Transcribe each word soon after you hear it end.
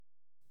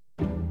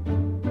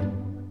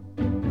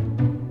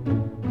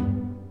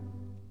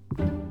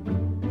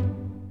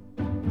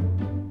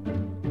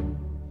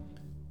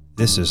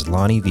This is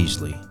Lonnie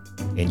Veasley,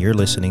 and you're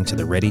listening to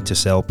the Ready to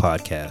Sell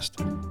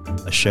podcast,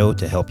 a show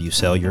to help you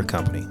sell your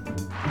company.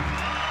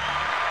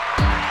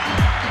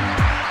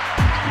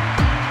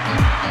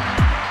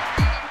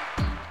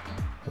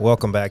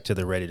 Welcome back to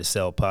the Ready to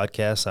Sell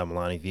podcast. I'm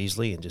Lonnie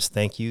Veasley, and just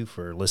thank you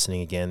for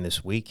listening again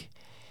this week.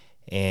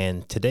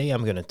 And today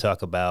I'm going to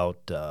talk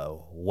about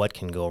what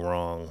can go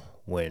wrong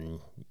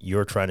when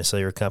you're trying to sell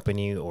your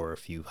company, or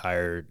if you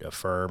hired a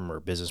firm or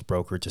business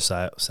broker to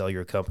sell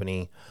your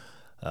company.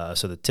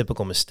 So the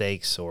typical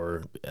mistakes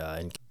or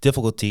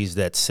difficulties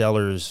that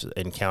sellers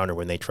encounter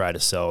when they try to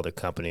sell their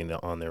company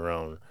on their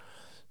own.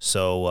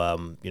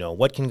 So,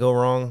 what can go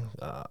wrong?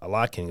 A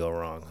lot can go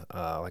wrong.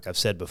 Like I've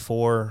said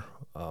before,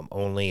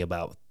 only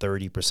about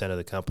 30% of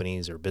the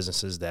companies or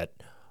businesses that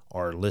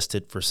are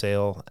listed for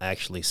sale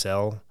actually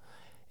sell.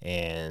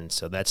 And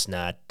so that's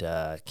not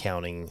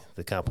counting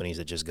the companies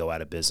that just go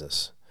out of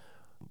business.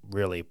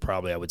 Really,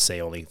 probably I would say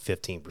only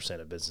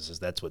 15% of businesses.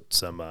 That's what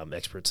some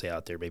experts say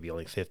out there. Maybe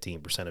only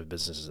 15% of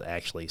businesses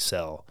actually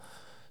sell.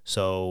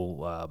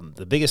 So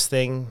the biggest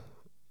thing,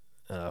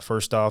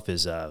 first off,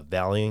 is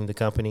valuing the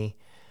company.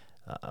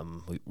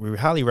 We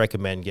highly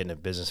recommend getting a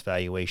business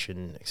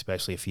valuation,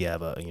 especially if you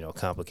have a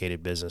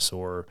complicated business,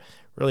 or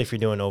really if you're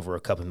doing over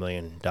a couple $1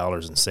 million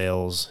in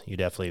sales. You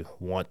definitely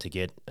want to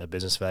get a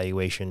business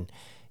valuation.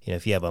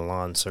 If you have a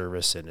lawn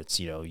service and it's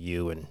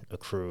you and a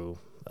crew,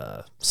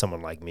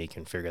 someone like me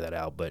can figure that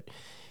out. But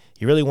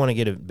you really want to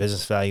get a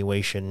business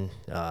valuation.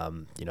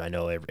 I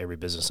know every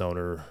business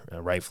owner,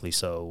 rightfully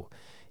so,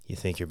 you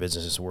think your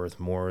business is worth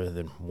more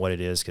than what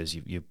it is because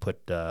you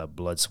put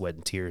blood, sweat,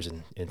 and tears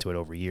into it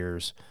over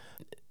years.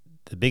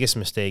 The biggest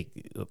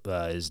mistake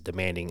is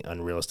demanding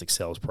unrealistic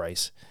sales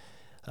price.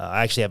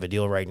 I actually have a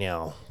deal right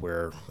now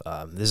where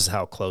this is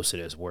how close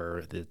it is,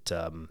 where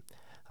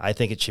I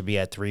think it should be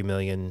at $3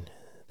 million.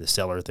 The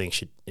seller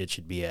thinks it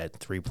should be at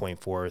 3.4,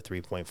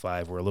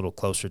 3.5. We're a little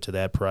closer to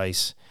that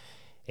price,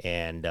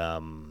 and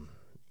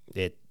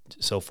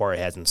so far it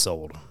hasn't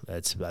sold.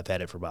 I've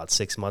had it for about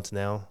 6 months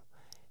now,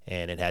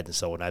 and it hasn't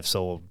sold. And I've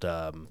sold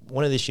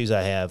one of the issues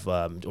I have,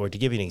 or to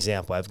give you an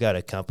example, I've got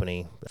a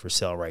company for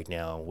sale right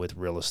now with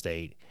real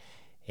estate,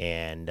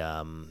 and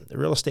the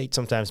real estate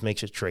sometimes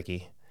makes it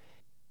tricky.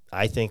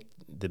 I think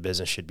the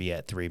business should be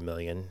at $3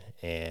 million,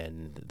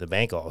 and the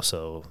bank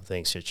also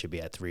thinks it should be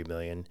at $3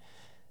 million.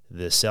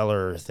 The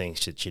seller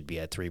thinks it should be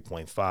at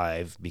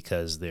 3.5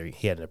 because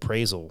he had an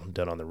appraisal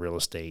done on the real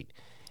estate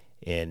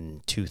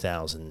in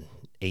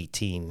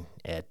 2018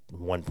 at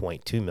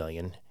 1.2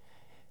 million.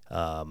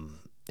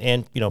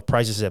 And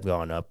prices have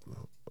gone up,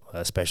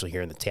 especially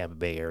here in the Tampa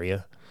Bay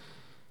area.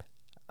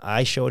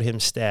 I showed him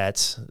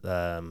stats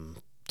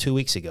 2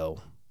 weeks ago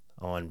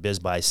on Biz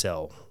Buy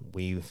Sell.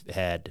 We've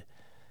had,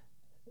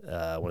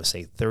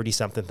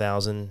 30-something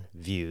thousand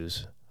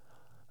views.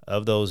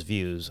 Of those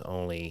views,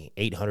 only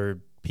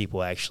 800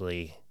 people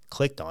actually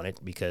clicked on it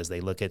because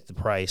they look at the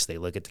price, they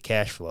look at the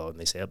cash flow, and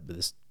they say,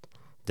 this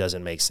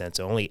doesn't make sense.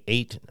 So only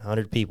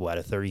 800 people out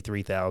of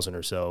 33,000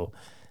 or so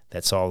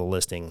that saw the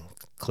listing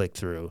click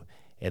through.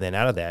 And then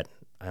out of that,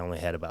 I only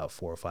had about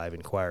 4 or 5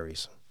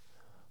 inquiries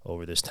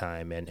over this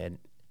time. And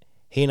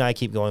he and I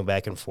keep going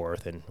back and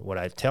forth. And what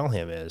I tell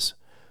him is,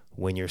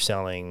 when you're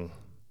selling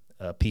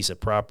a piece of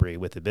property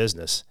with the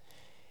business,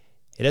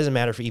 it doesn't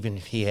matter if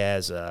he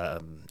has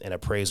an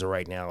appraisal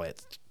right now at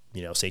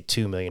say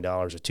 $2 million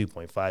or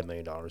 $2.5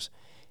 million,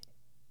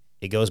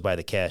 it goes by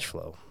the cash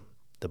flow.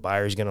 The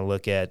buyer's going to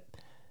look at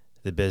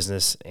the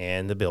business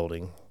and the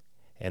building,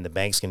 and the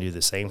bank's going to do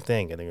the same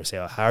thing. And they're going to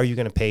say, how are you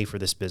going to pay for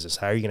this business?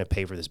 How are you going to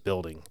pay for this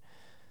building?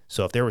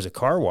 So if there was a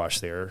car wash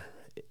there,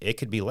 it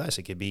could be less.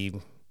 It could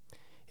be,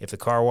 if the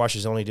car wash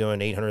is only doing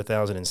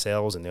 $800,000 in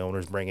sales and the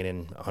owner's bringing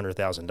in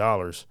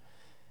 $100,000,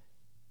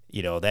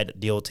 that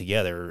deal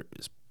together,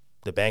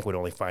 the bank would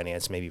only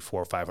finance maybe $400,000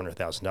 or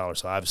 $500,000.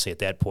 So obviously at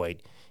that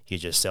point, you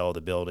just sell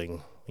the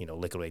building,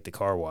 liquidate the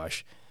car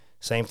wash.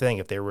 Same thing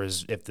if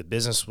the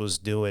business was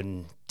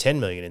doing $10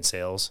 million in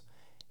sales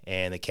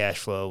and the cash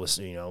flow was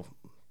 $4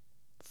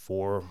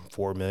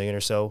 million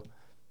or so,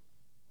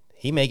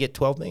 he may get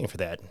 $12 million for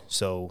that.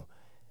 So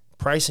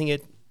pricing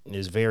it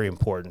is very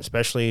important,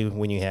 especially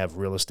when you have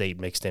real estate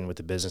mixed in with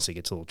the business. It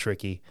gets a little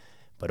tricky,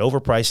 but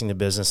overpricing the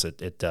business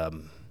it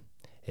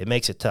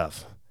makes it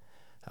tough.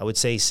 I would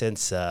say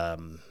since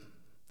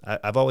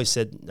I've always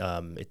said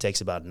it takes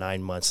about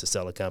 9 months to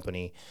sell a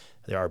company.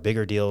 There are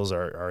bigger deals,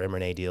 our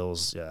M&A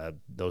deals.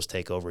 Those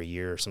take over a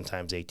year,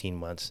 sometimes 18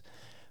 months.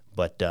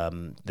 But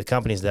the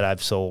companies that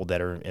I've sold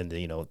that are in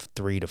the $3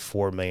 to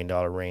 $4 million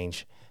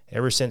range,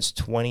 ever since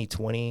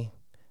 2020,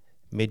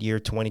 mid-year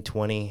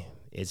 2020,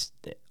 it's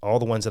all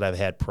the ones that I've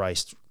had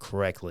priced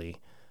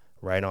correctly,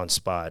 right on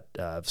spot.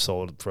 I've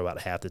sold for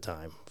about half the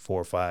time,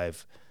 4 or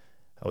 5.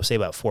 I would say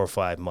about 4 or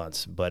 5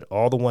 months. But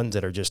all the ones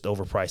that are just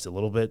overpriced a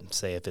little bit,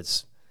 say if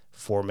it's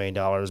 $4 million,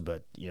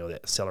 but the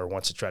seller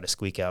wants to try to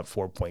squeak out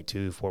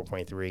 4.2,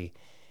 4.3,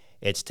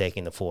 it's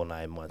taking the full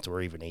 9 months or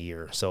even a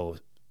year. So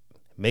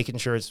making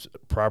sure it's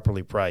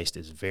properly priced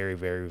is very,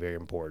 very, very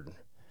important.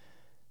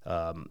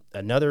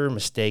 Another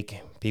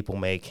mistake people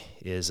make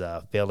is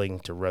failing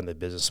to run the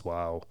business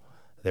while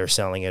they're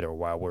selling it or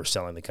while we're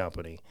selling the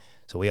company.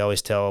 So we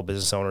always tell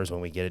business owners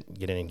when we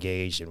get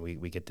engaged and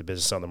we get the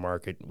business on the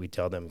market, we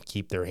tell them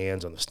keep their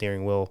hands on the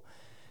steering wheel.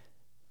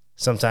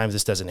 Sometimes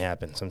this doesn't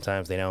happen.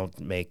 Sometimes they don't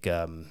make,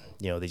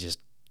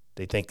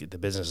 they think the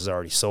business is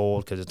already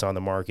sold because it's on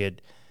the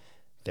market.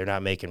 They're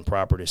not making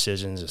proper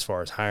decisions as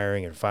far as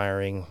hiring and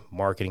firing,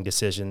 marketing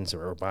decisions,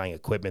 or buying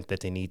equipment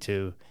that they need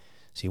to.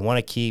 So you want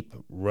to keep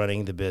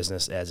running the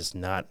business as it's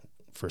not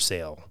for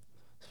sale.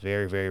 It's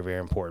very, very, very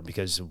important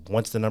because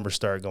once the numbers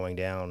start going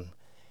down,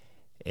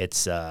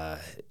 it's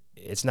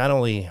not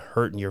only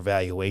hurting your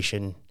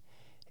valuation,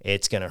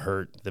 it's going to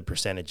hurt the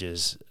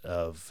percentages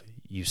of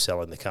you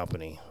selling the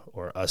company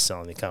or us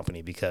selling the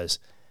company because,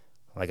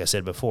 like I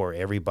said before,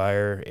 every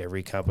buyer,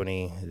 every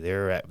company,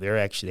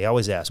 they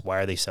always ask, why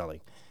are they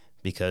selling?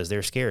 Because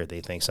they're scared.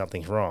 They think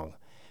something's wrong.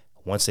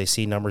 Once they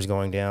see numbers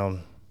going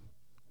down,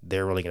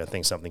 they're really going to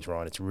think something's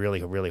wrong. It's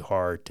really, really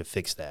hard to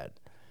fix that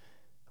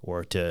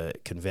or to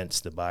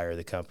convince the buyer of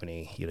the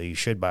company, you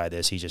should buy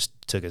this.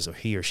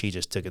 He or she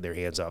just took their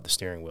hands off the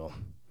steering wheel.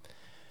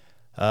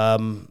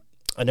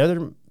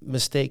 Another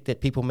mistake that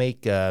people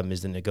make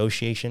is the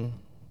negotiation.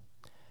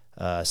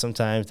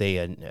 Sometimes they,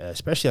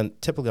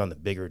 typically on the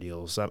bigger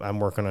deals. I'm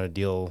working on a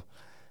deal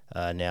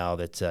now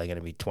that's going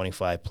to be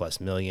 25 plus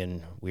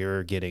million.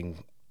 We're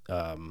getting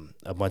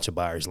a bunch of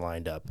buyers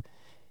lined up.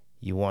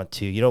 You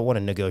don't want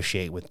to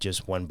negotiate with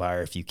just one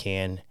buyer if you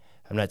can.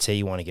 I'm not saying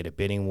you want to get a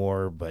bidding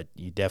war, but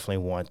you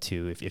definitely want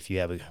to, if you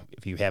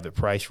have it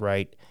priced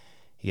right,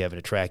 you have an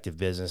attractive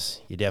business,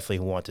 you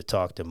definitely want to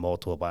talk to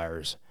multiple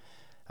buyers.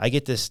 I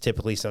get this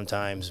typically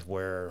sometimes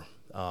where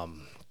I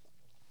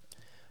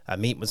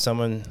meet with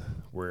someone,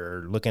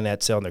 we're looking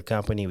at selling their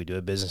company, we do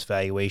a business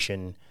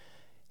valuation,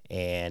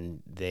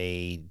 and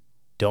they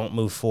don't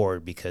move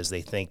forward because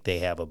they think they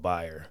have a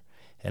buyer.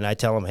 And I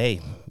tell them,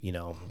 hey,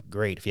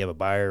 great, if you have a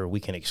buyer, we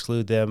can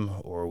exclude them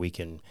or we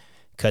can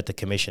cut the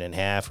commission in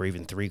half or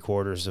even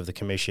 3/4 of the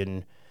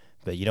commission.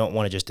 But you don't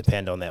want to just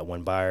depend on that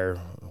one buyer.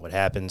 What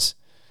happens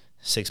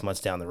 6 months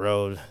down the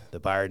road, the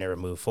buyer never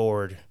moved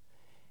forward.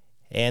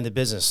 And the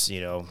business,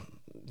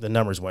 the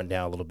numbers went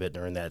down a little bit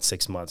during that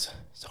 6 months.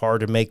 It's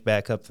hard to make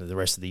back up for the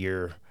rest of the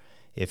year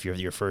if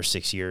your first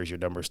 6 years, your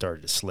numbers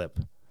started to slip.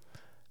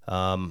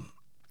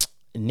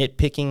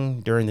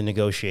 Nitpicking during the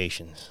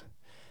negotiations.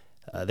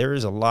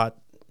 There's a lot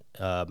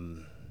of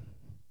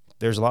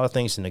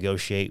things to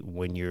negotiate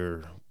when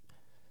you're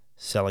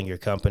selling your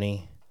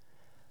company,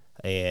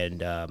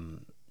 and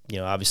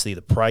obviously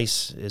the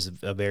price is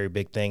a very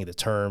big thing. The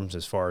terms,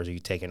 as far as are you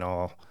taking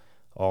all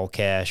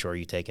cash or are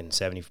you taking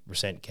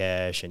 70%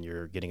 cash and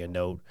you're getting a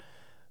note.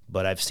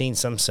 But I've seen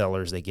some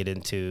sellers they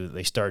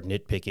start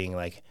nitpicking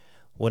like,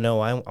 well, no,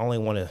 I only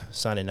want to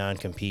sign a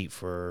non-compete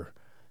for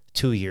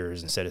 2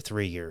 years instead of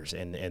 3 years,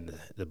 and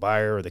the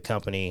buyer or the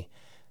company,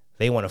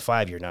 they want a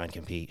 5-year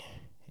non-compete,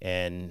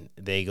 and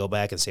they go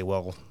back and say,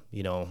 well,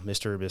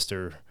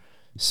 Mr.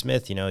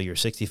 Smith, you're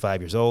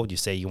 65 years old. You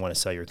say you want to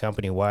sell your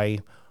company. Why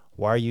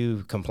are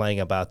you complaining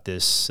about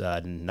this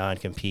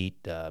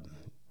non-compete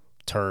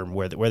term?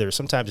 Where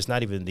sometimes it's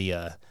not even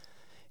the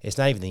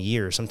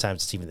year.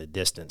 Sometimes it's even the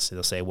distance.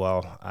 They'll say,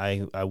 well,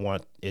 I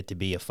want it to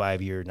be a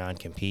 5-year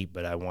non-compete,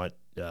 but I want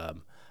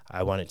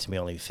it to be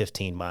only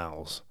 15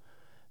 miles.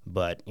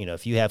 But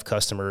if you have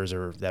customers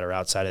that are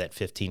outside of that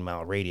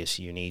 15-mile radius,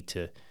 you need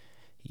to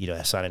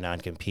sign a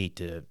non-compete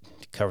to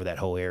cover that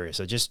whole area.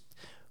 So just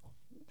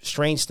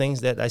strange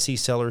things that I see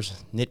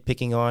sellers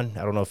nitpicking on.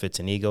 I don't know if it's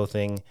an ego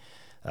thing.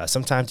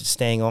 Sometimes it's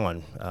staying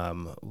on.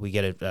 We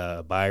get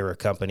a buyer or a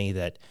company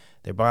that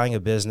they're buying a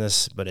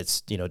business, but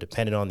it's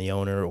dependent on the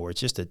owner, or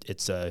it's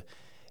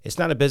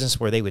not a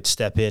business where they would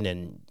step in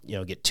and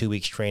get 2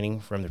 weeks training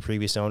from the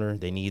previous owner.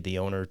 They need the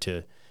owner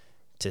to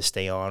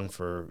stay on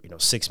for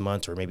 6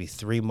 months or maybe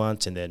 3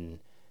 months, and then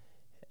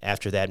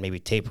after that maybe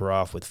taper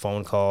off with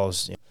phone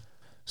calls.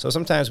 So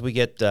sometimes we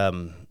get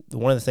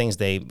one of the things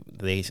they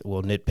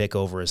will nitpick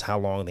over is how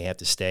long they have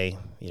to stay.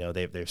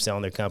 They're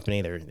selling their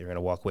company, they're going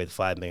to walk away with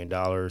 $5 million,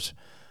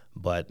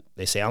 but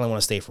they say, I only want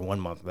to stay for 1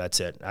 month. That's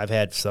it. I've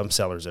had some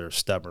sellers that are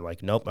stubborn,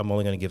 like, nope, I'm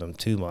only going to give them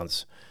 2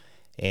 months.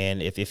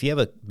 And if you have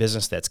a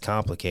business that's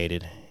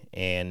complicated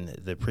and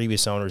the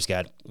previous owner's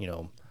got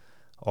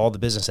all the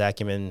business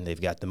acumen, they've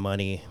got the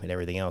money and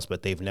everything else,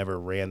 but they've never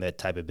ran that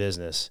type of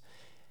business,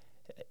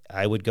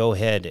 I would go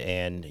ahead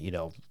and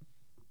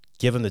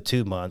give them the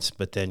 2 months,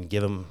 but then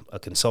give them a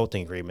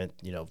consulting agreement,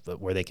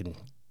 where they can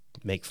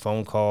make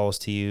phone calls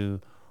to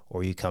you,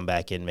 or you come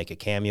back in, make a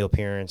cameo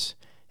appearance,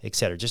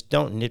 etc. Just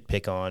don't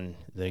nitpick on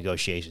the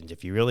negotiations.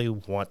 If you really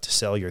want to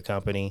sell your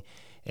company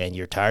and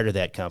you're tired of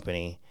that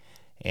company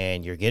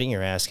and you're getting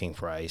your asking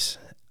price,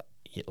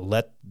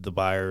 let the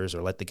buyers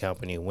or let the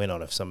company win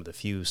on some of the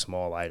few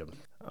small items.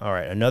 All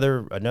right,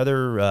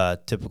 another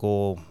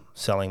typical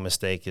selling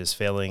mistake is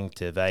failing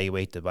to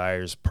evaluate the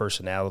buyer's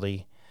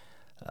personality.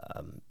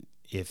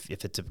 If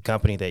it's a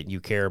company that you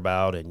care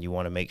about and you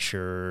want to make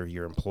sure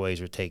your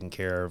employees are taken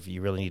care of,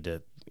 you really need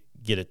to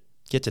get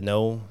get to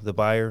know the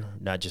buyer,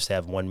 not just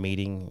have one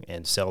meeting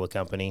and sell the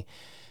company.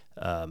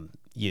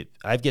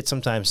 I get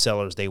sometimes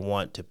sellers, they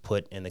want to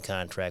put in the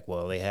contract,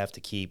 well, they have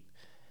to keep,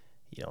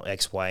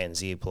 X, Y, and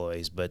Z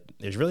employees, but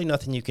there's really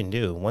nothing you can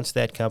do. Once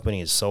that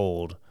company is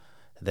sold,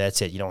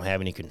 that's it. You don't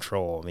have any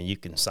control. I mean, you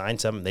can sign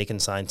something, they can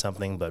sign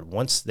something, but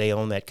once they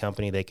own that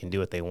company, they can do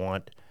what they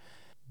want.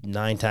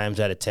 9 times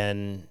out of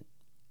 10,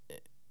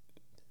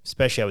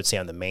 especially I would say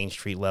on the Main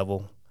Street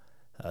level,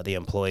 the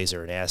employees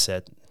are an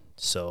asset,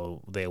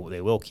 so they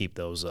will keep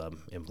those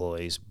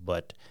employees.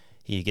 But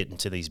you get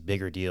into these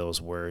bigger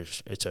deals where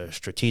it's a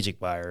strategic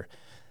buyer.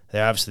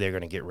 They're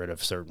going to get rid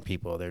of certain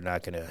people. They're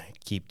not going to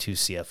keep 2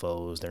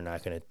 CFOs. They're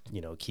not going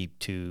to keep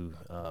 2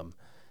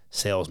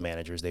 sales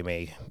managers. They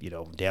may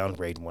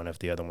downgrade one if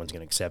the other one's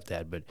going to accept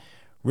that. But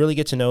really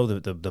get to know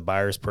the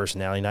buyer's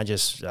personality, not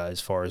just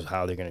as far as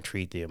how they're going to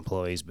treat the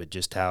employees, but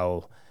just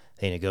how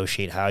they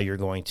negotiate, how you're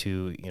going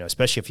to,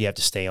 especially if you have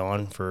to stay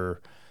on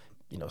for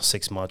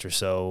 6 months or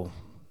so.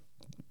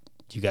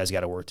 You guys got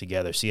to work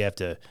together. So you have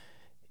to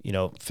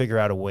figure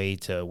out a way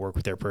to work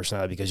with their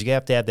personality, because you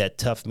have to have that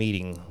tough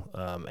meeting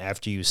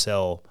after you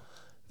sell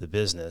the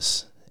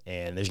business.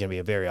 And there's going to be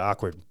a very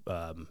awkward,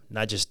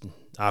 not just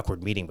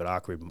awkward meeting, but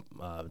awkward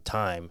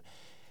time,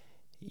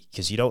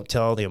 because you don't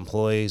tell the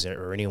employees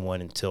or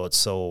anyone until it's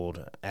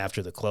sold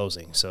after the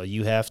closing. So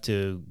you have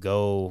to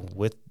go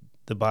with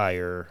the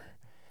buyer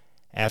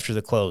after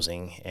the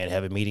closing and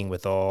have a meeting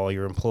with all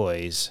your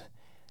employees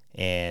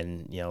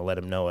and, let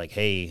them know, like,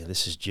 hey,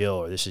 this is Jill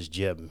or this is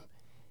Jim.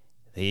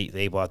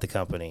 They bought the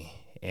company.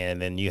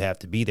 And then you have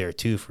to be there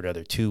too for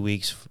another 2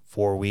 weeks,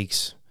 4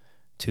 weeks,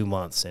 2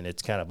 months, and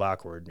it's kind of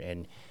awkward.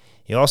 And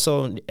you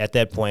also, at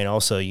that point,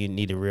 you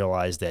need to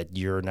realize that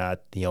you're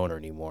not the owner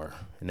anymore,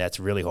 and that's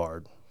really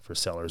hard for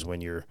sellers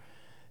when you're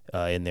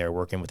in there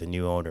working with a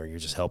new owner. You're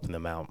just helping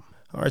them out.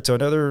 All right, so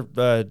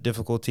another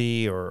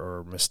difficulty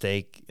or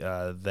mistake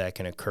that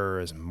can occur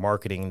is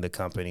marketing the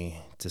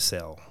company to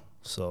sell.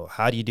 So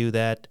how do you do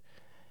that,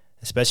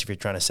 especially if you're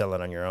trying to sell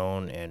it on your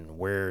own, and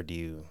where do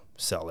you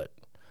sell it?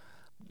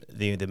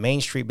 The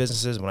Main Street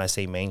businesses, when I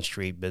say Main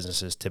Street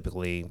businesses,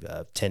 typically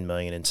 $10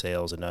 million in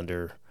sales and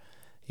under.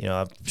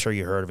 I'm sure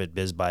you heard of it,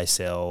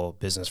 BizBuySell,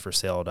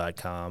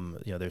 businessforsale.com.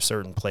 There's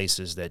certain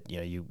places that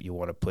you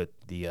want to put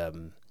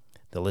the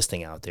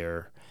listing out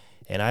there.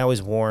 And I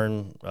always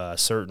warn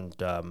certain,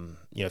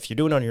 if you're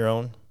doing it on your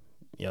own,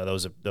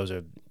 those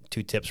are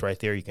 2 tips right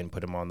there. You can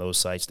put them on those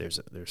sites. There's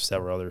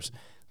several others.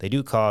 They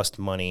do cost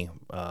money.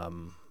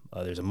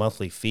 There's a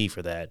monthly fee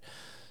for that.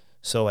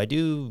 So I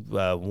do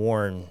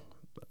warn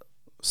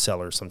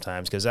sellers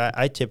sometimes, because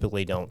I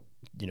typically don't,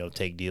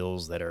 take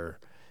deals that are,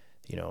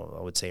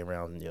 I would say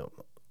around,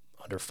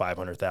 under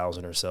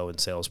 500,000 or so in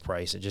sales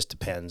price. It just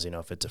depends,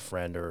 if it's a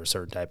friend or a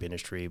certain type of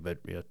industry. But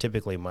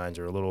typically mines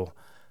are a little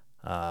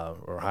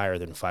or higher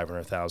than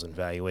 500,000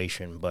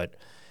 valuation. But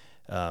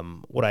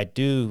what I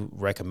do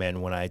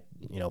recommend when I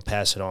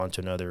pass it on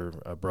to another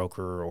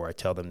broker, or I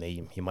tell them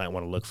you might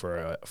want to look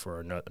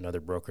for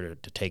another broker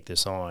to take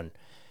this on.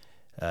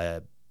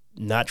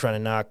 Not trying to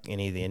knock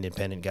any of the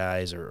independent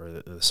guys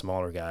or the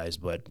smaller guys,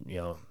 but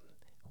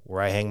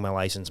where I hang my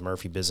license,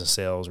 Murphy Business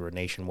Sales, we're a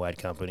nationwide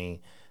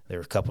company. There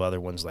are a couple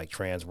other ones like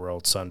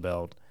Transworld,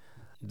 Sunbelt,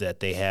 that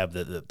they have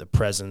the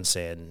presence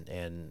and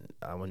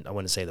I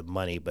wouldn't say the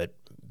money, but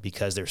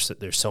because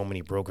there's so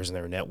many brokers in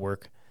their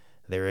network,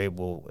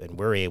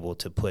 we're able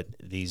to put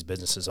these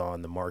businesses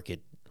on the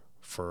market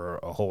for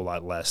a whole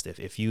lot less.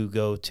 If you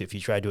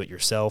try to do it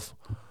yourself,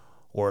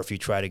 or if you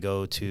try to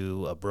go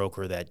to a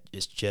broker that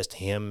is just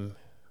him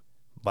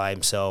by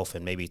himself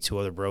and maybe 2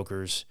 other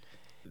brokers,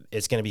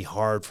 it's going to be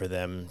hard for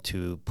them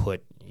to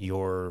put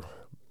your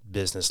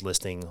business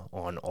listing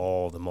on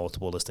all the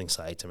multiple listing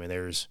sites. I mean,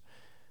 there's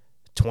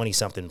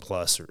 20-something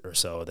plus or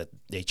so that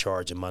they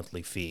charge a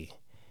monthly fee.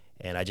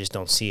 And I just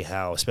don't see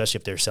how, especially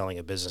if they're selling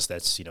a business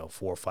that's,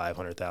 $400,000 or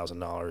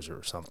 $500,000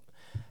 or something,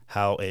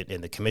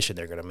 and the commission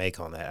they're going to make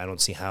on that. I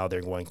don't see how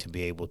they're going to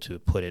be able to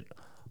put it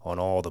on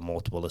all the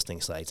multiple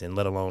listing sites. And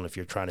let alone if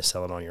you're trying to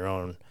sell it on your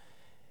own,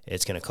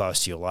 it's going to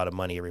cost you a lot of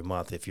money every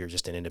month if you're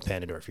just an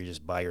independent, or if you're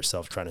just by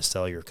yourself trying to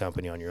sell your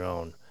company on your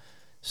own.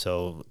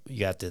 So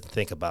you have to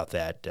think about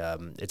that.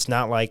 It's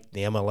not like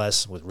the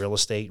MLS with real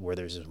estate, where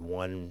there's just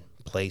one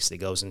place that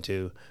goes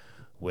into.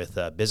 With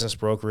business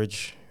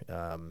brokerage,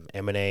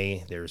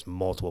 M&A, there's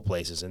multiple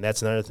places. And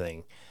that's another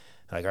thing.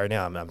 Like right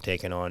now, I'm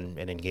taking on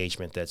an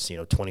engagement that's,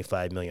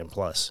 $25 million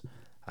plus.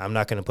 I'm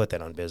not going to put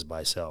that on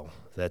BizBuySell.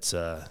 It's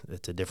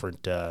a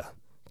different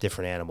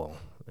animal,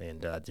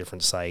 and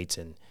different sites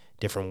and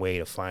different way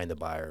to find the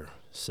buyer.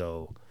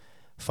 So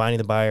finding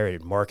the buyer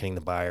and marketing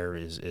the buyer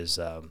is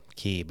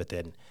key, but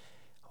then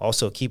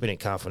also keeping it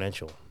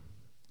confidential.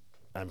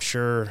 I'm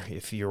sure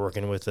if you're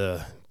working with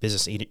a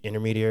business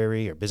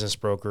intermediary or business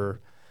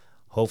broker,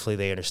 hopefully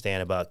they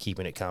understand about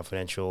keeping it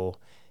confidential.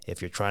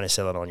 If you're trying to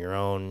sell it on your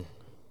own,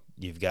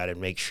 you've got to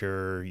make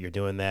sure you're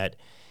doing that.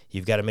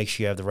 You've got to make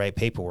sure you have the right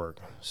paperwork.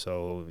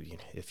 So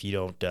if you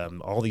don't,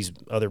 all these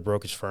other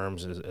brokerage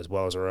firms, as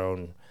well as our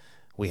own,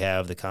 We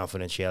have the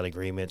confidentiality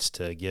agreements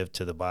to give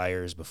to the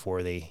buyers before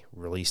we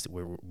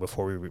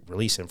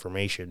release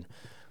information.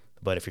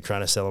 But if you're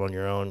trying to sell it on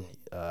your own,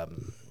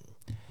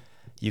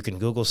 you can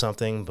Google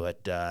something,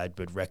 but I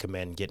would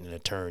recommend getting an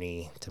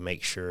attorney to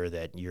make sure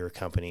that your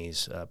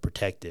company's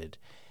protected.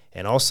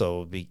 And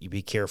also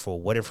be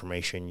careful what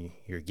information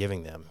you're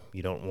giving them.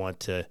 You don't want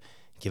to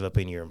give up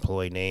any of your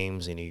employee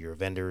names, any of your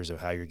vendors, or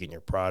how you're getting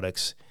your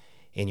products,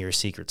 in your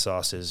secret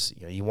sauces.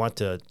 You want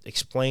to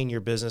explain your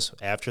business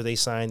after they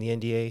sign the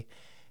NDA,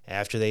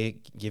 after they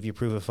give you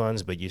proof of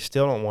funds, but you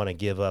still don't want to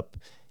give up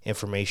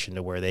information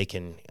to where they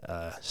can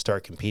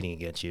start competing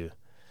against you.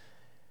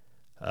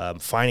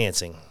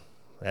 Financing,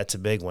 that's a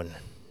big one.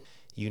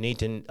 You need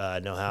to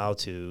know how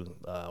to,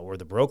 or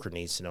the broker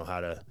needs to know how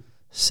to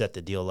set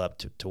the deal up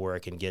to where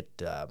it can get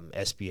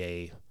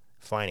SBA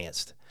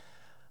financed.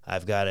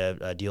 I've got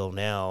a deal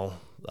now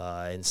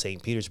in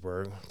St.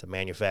 Petersburg, the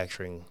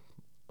manufacturing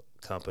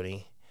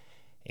company,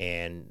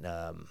 and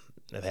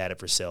I've had it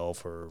for sale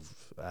for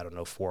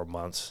 4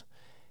 months,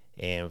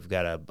 and we've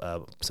got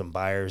some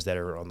buyers that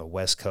are on the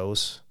West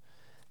Coast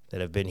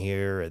that have been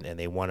here and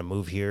they want to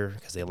move here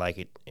because they like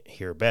it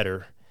here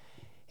better,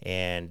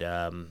 and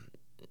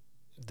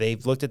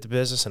they've looked at the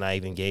business, and I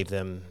even gave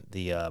them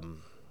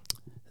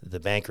the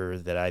banker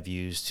that I've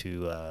used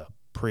to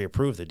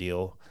pre-approve the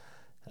deal.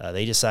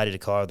 They decided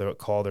to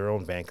call their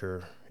own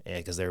banker,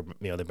 because their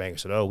banker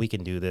said, "Oh, we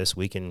can do this,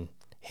 we can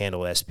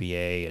handle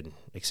SBA and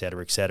et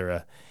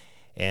cetera,"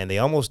 and they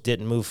almost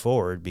didn't move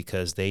forward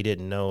because they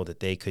didn't know that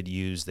they could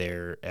use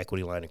their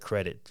equity line of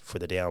credit for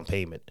the down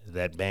payment.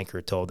 That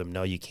banker told them,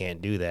 "No, you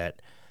can't do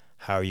that.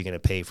 How are you going to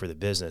pay for the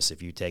business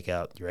if you take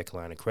out your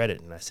equity line of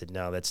credit?" And I said,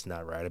 "No, that's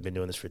not right. I've been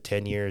doing this for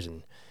 10 years,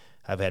 and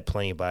I've had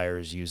plenty of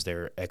buyers use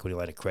their equity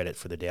line of credit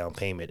for the down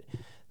payment.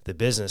 The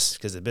business,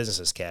 because the business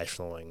is cash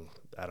flowing,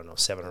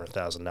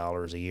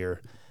 $700,000 a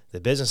year,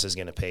 the business is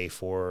going to pay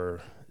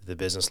for the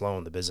business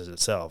loan, the business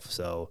itself."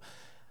 So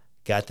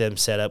got them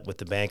set up with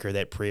the banker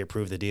that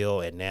pre-approved the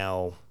deal, and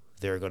now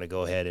they're going to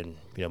go ahead and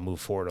move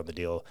forward on the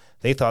deal.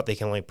 They thought they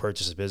can only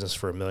purchase a business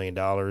for $1 million,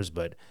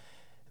 but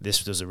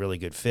this was a really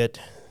good fit.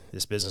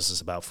 This business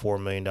is about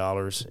 $4 million,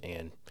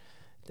 and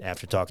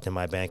after talking to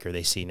my banker,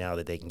 they see now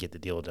that they can get the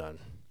deal done.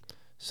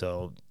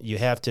 So you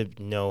have to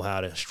know how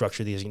to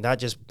structure these, not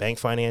just bank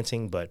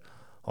financing, but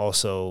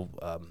also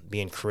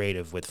being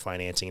creative with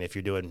financing. And if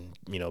you're doing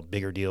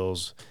bigger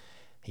deals,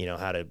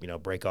 how to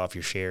break off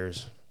your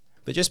shares.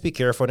 But just be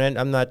careful. And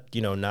I'm not I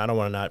don't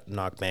want to not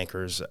knock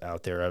bankers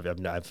out there.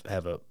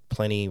 I've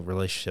plenty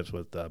relationships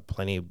with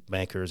plenty of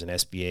bankers and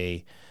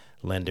SBA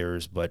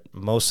lenders, but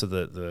most of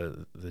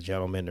the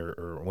gentlemen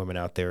or women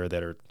out there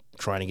that are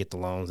trying to get the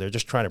loans, they're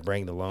just trying to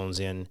bring the loans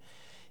in.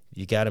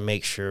 You got to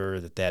make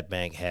sure that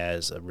bank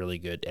has a really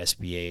good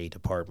SBA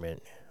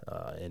department,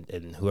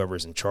 and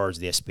whoever's in charge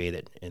of the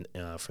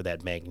SBA for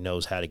that bank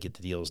knows how to get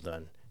the deals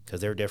done,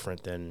 because they're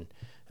different than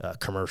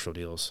commercial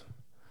deals.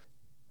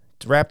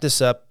 To wrap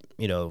this up,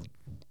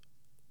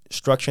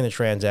 structuring the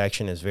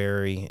transaction is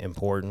very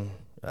important.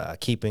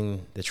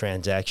 Keeping the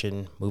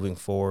transaction moving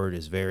forward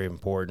is very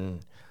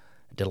important.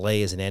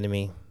 Delay is an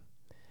enemy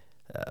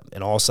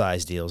in all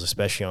size deals,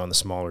 especially on the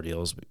smaller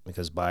deals,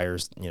 because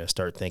buyers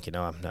start thinking,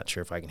 "Oh, I'm not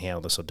sure if I can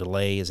handle this." So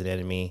delay is an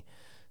enemy.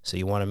 So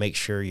you want to make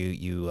sure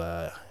you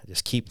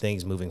just keep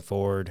things moving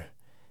forward,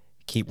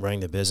 keep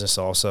running the business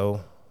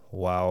also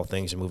while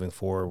things are moving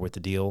forward with the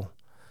deal.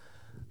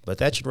 But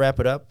that should wrap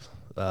it up.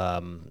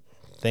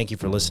 Thank you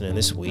for listening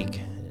this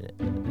week.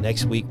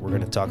 Next week, we're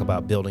going to talk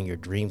about building your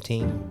dream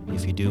team.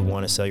 If you do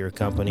want to sell your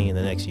company in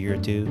the next year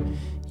or two,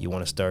 you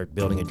want to start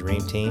building a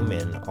dream team.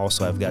 And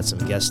also, I've got some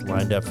guests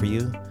lined up for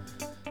you.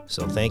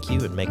 So thank you,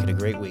 and make it a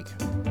great week.